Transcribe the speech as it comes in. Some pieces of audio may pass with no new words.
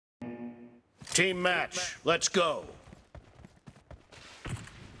Team match, let's go.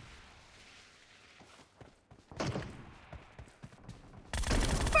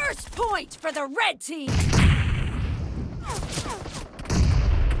 First point for the red team!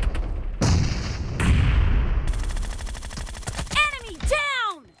 Enemy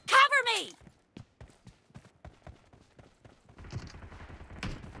down! Cover me!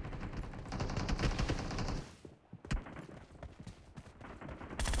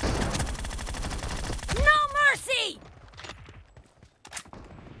 No mercy!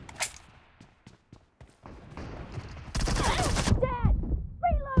 Dead!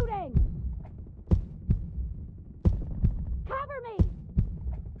 Reloading! Cover me!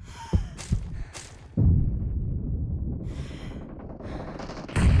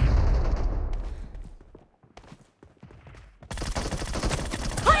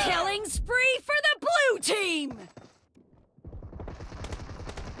 Killing spree for the blue team!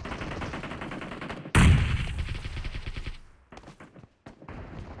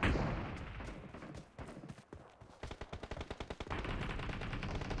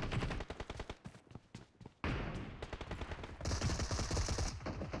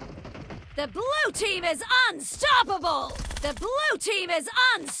 The blue team is unstoppable! The blue team is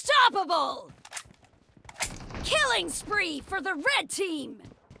unstoppable! Killing spree for the red team!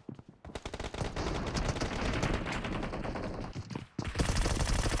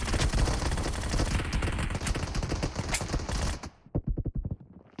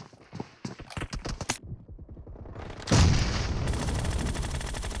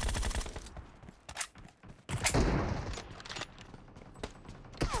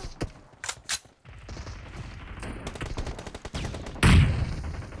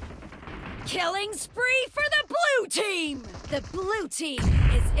 Killing spree for the blue team! The blue team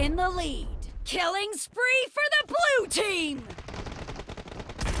is in the lead. Killing spree for the blue team!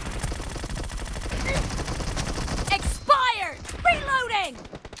 Expired! Reloading!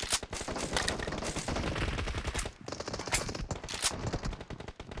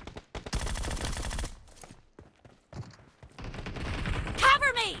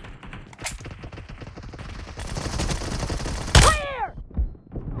 Cover me!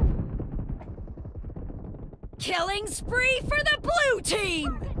 Killing spree for the blue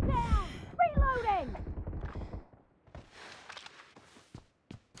team! Target down! Reloading!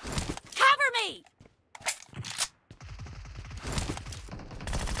 Cover me!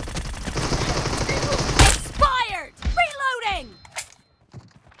 Expired! Reloading!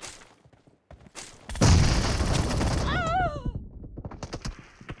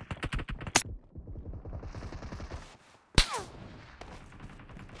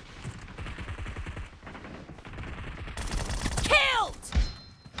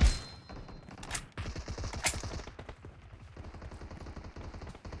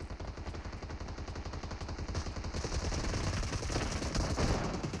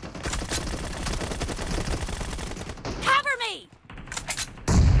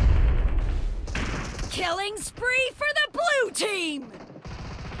 Killing spree for the blue team!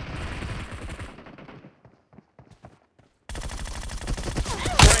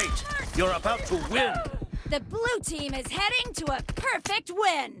 Great! You're about to win! The blue team is heading to a perfect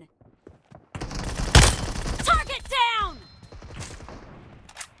win! Target down!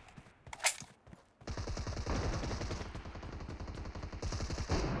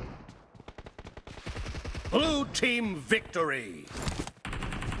 Blue team victory!